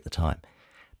was 3 at the time.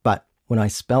 But when I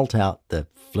spelt out the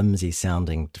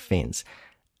flimsy-sounding defence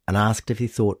and asked if he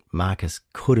thought Marcus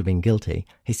could have been guilty,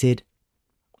 he said,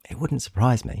 "It wouldn't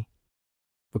surprise me,"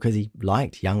 because he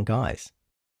liked young guys.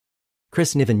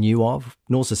 Chris never knew of,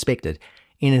 nor suspected,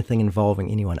 anything involving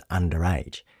anyone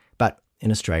underage. But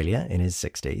in Australia, in his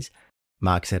 60s,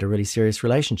 Marcus had a really serious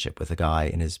relationship with a guy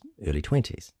in his early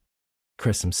 20s.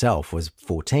 Chris himself was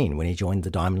 14 when he joined the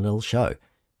Diamond Lil show.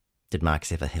 Did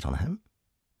Marcus ever hit on him?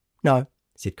 No,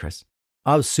 said Chris.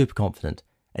 I was super confident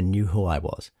and knew who I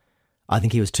was. I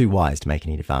think he was too wise to make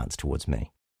any advance towards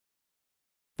me.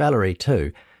 Valerie,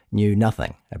 too, knew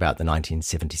nothing about the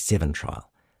 1977 trial.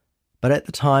 But at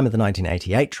the time of the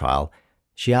 1988 trial,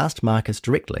 she asked Marcus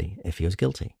directly if he was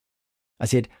guilty. I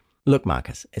said, "Look,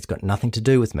 Marcus, it's got nothing to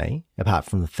do with me, apart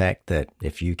from the fact that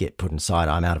if you get put inside,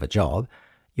 I'm out of a job.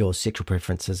 Your sexual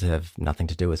preferences have nothing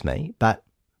to do with me. But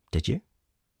did you?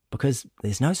 Because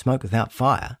there's no smoke without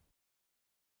fire."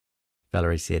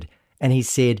 Valerie said, "And he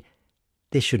said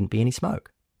there shouldn't be any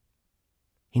smoke."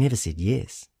 "He never said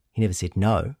yes. He never said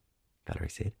no," Valerie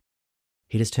said.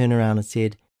 "He just turned around and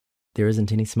said, there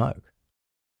isn't any smoke."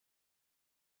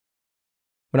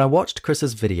 When I watched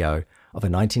Chris's video of a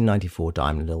 1994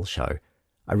 Diamond Lil show,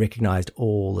 I recognised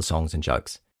all the songs and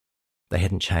jokes. They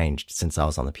hadn't changed since I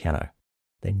was on the piano.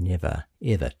 They never,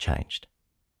 ever changed.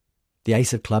 The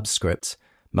Ace of Clubs scripts,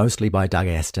 mostly by Doug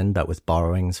Aston but with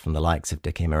borrowings from the likes of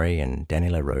Dick Emery and Danny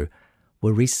LaRue,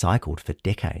 were recycled for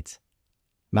decades.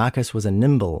 Marcus was a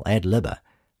nimble ad-libber,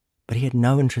 but he had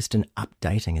no interest in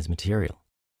updating his material.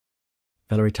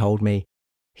 Valerie told me,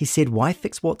 he said, "Why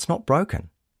fix what's not broken?"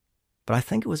 But I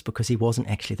think it was because he wasn't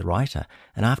actually the writer,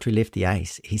 and after he left the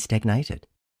Ace, he stagnated.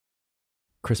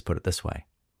 Chris put it this way.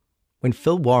 When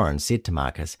Phil Warren said to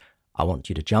Marcus, "I want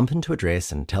you to jump into a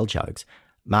dress and tell jokes,"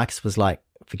 Marcus was like,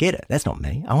 "Forget it, that's not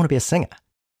me, I want to be a singer."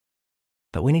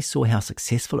 But when he saw how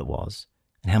successful it was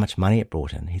and how much money it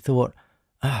brought in, he thought,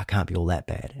 it can't be all that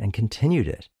bad, and continued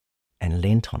it, and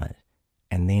lent on it,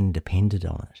 and then depended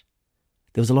on it.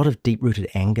 There was a lot of deep-rooted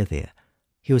anger there.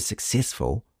 He was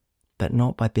successful, but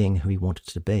not by being who he wanted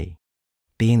to be.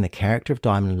 Being the character of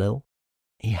Diamond Lil,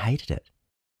 he hated it.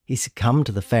 He succumbed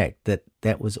to the fact that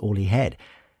that was all he had,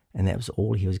 and that was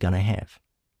all he was going to have.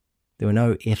 There were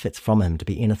no efforts from him to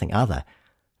be anything other,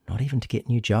 not even to get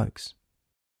new jokes.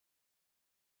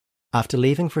 After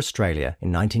leaving for Australia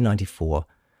in 1994,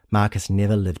 Marcus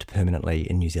never lived permanently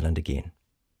in New Zealand again,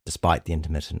 despite the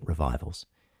intermittent revivals.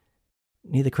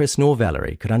 Neither Chris nor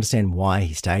Valerie could understand why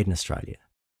he stayed in Australia,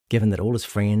 given that all his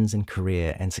friends and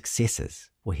career and successes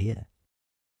were here.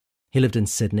 He lived in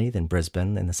Sydney, then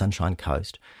Brisbane, then the Sunshine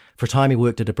Coast. For a time he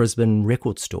worked at a Brisbane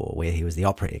record store where he was the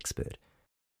opera expert.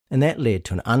 And that led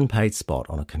to an unpaid spot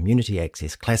on a community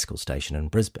access classical station in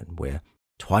Brisbane where,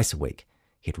 twice a week,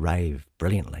 he'd rave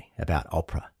brilliantly about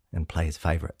opera and play his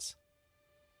favourites.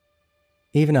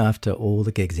 Even after all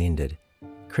the gigs ended,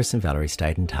 Chris and Valerie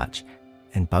stayed in touch,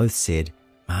 and both said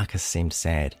Marcus seemed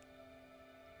sad.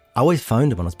 I always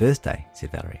phoned him on his birthday,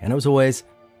 said Valerie, and it was always,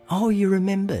 oh, you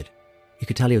remembered. You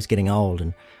could tell he was getting old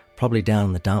and probably down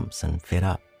in the dumps and fed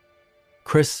up.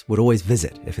 Chris would always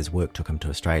visit if his work took him to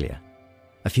Australia.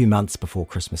 A few months before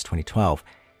Christmas 2012,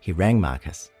 he rang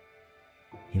Marcus.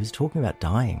 He was talking about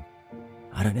dying.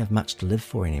 I don't have much to live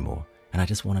for anymore, and I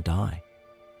just want to die.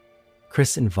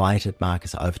 Chris invited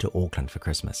Marcus over to Auckland for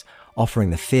Christmas, offering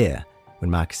the fare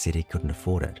when Marcus said he couldn't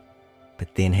afford it,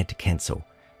 but then had to cancel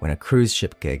when a cruise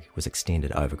ship gig was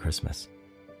extended over Christmas.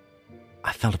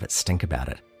 I felt a bit stink about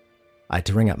it. I had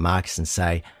to ring up Marcus and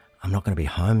say, I'm not going to be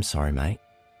home, sorry mate.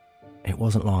 It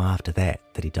wasn't long after that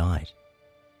he died.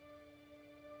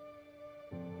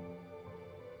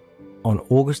 On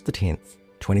August the 10th,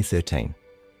 2013,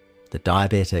 the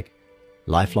diabetic,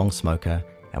 lifelong smoker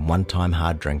and one-time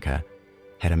hard drinker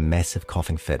had a massive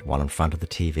coughing fit while in front of the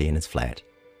TV in his flat,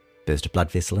 burst a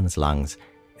blood vessel in his lungs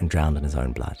and drowned in his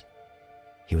own blood.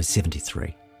 He was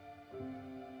 73.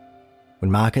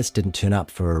 When Marcus didn't turn up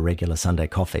for a regular Sunday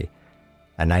coffee,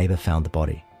 a neighbour found the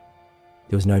body.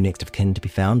 There was no next of kin to be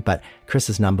found, but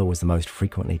Chris's number was the most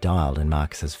frequently dialed in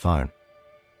Marcus's phone.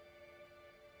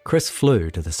 Chris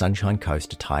flew to the Sunshine Coast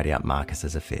to tidy up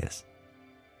Marcus's affairs.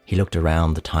 He looked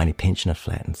around the tiny pensioner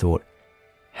flat and thought,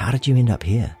 how did you end up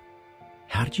here?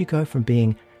 How did you go from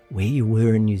being where you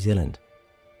were in New Zealand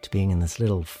to being in this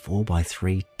little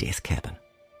 4x3 death cabin?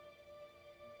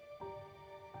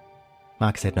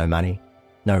 Marcus had no money,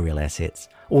 no real assets.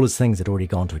 All his things had already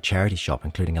gone to a charity shop,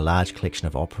 including a large collection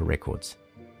of opera records.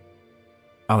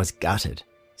 I was gutted,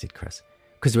 said Chris,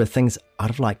 because there were things I'd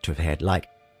have liked to have had, like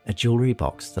a jewellery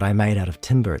box that I made out of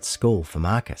timber at school for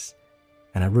Marcus,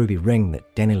 and a ruby ring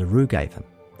that Danny LaRue gave him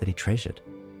that he treasured.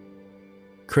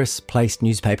 Chris placed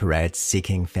newspaper ads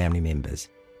seeking family members,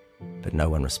 but no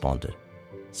one responded.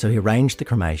 So he arranged the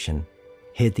cremation,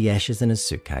 hid the ashes in his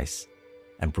suitcase,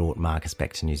 and brought Marcus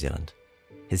back to New Zealand,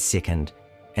 his second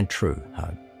and true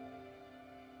home.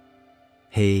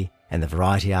 He and the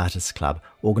Variety Artists Club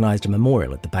organised a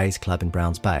memorial at the Bays Club in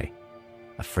Browns Bay,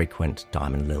 a frequent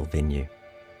Diamond Lil venue.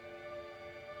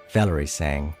 Valerie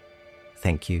sang,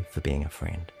 "Thank you for being a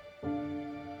friend."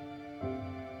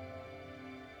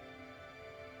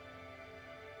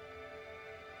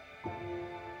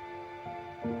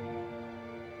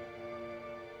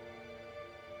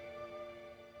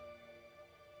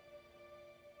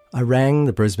 I rang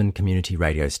the Brisbane community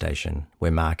radio station where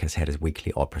Marcus had his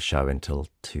weekly opera show until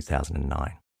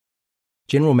 2009.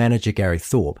 General Manager Gary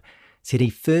Thorpe said he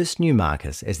first knew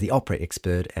Marcus as the opera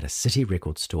expert at a city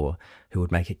record store who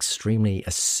would make extremely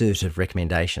assertive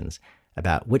recommendations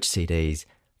about which CDs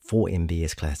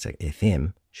 4MBS Classic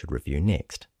FM should review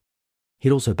next.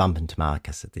 He'd also bump into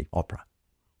Marcus at the opera.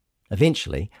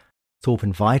 Eventually, Thorpe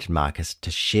invited Marcus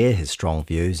to share his strong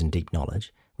views and deep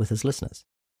knowledge with his listeners.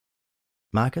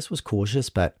 Marcus was cautious,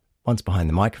 but once behind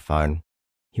the microphone,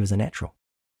 he was a natural.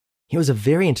 He was a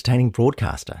very entertaining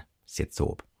broadcaster, said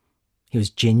Thorpe. He was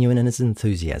genuine in his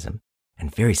enthusiasm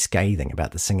and very scathing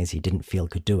about the singers he didn't feel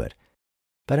could do it,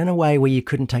 but in a way where you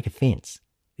couldn't take offence.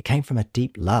 It came from a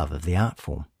deep love of the art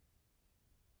form.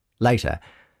 Later,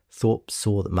 Thorpe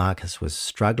saw that Marcus was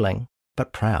struggling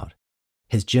but proud.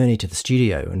 His journey to the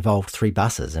studio involved 3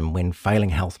 buses, and when failing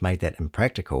health made that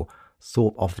impractical,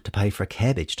 Thorpe offered to pay for a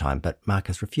cab each time, but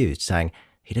Marcus refused, saying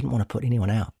he didn't want to put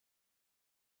anyone out.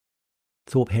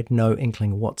 Thorpe had no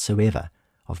inkling whatsoever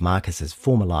of Marcus's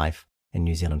former life and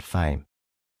New Zealand fame.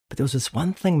 But there was this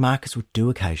one thing Marcus would do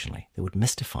occasionally that would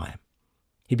mystify him.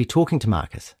 He'd be talking to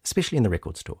Marcus, especially in the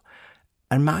record store,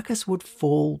 and Marcus would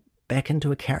fall back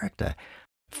into a character,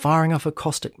 firing off a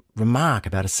caustic remark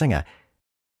about a singer,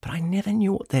 but I never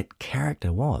knew what that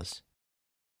character was.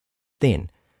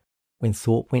 Then, when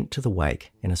Thorpe went to the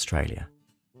wake in Australia,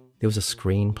 there was a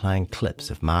screen playing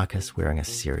clips of Marcus wearing a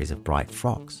series of bright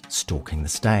frocks, stalking the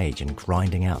stage and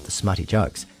grinding out the smutty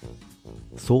jokes.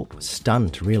 Thorpe was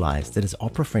stunned to realise that his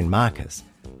opera friend Marcus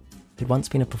had once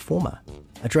been a performer,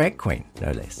 a drag queen,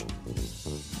 no less.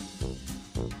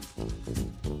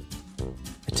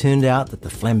 It turned out that the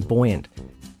flamboyant,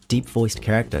 deep-voiced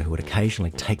character who would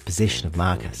occasionally take possession of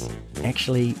Marcus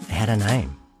actually had a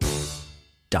name: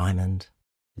 Diamond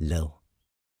Lil.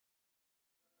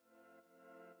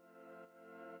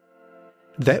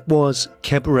 That was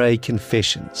Cabaret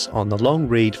Confessions on the long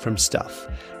read from Stuff,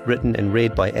 written and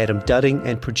read by Adam Dudding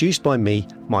and produced by me,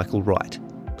 Michael Wright.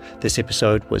 This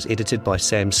episode was edited by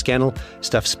Sam Scannell.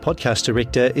 Stuff's podcast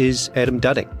director is Adam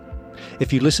Dudding.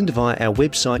 If you listened via our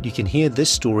website, you can hear this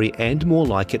story and more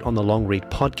like it on the Long Read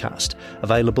podcast,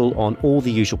 available on all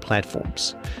the usual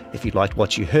platforms. If you liked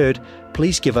what you heard,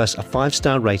 please give us a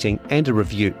 5-star rating and a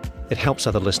review. It helps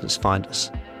other listeners find us.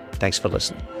 Thanks for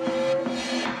listening.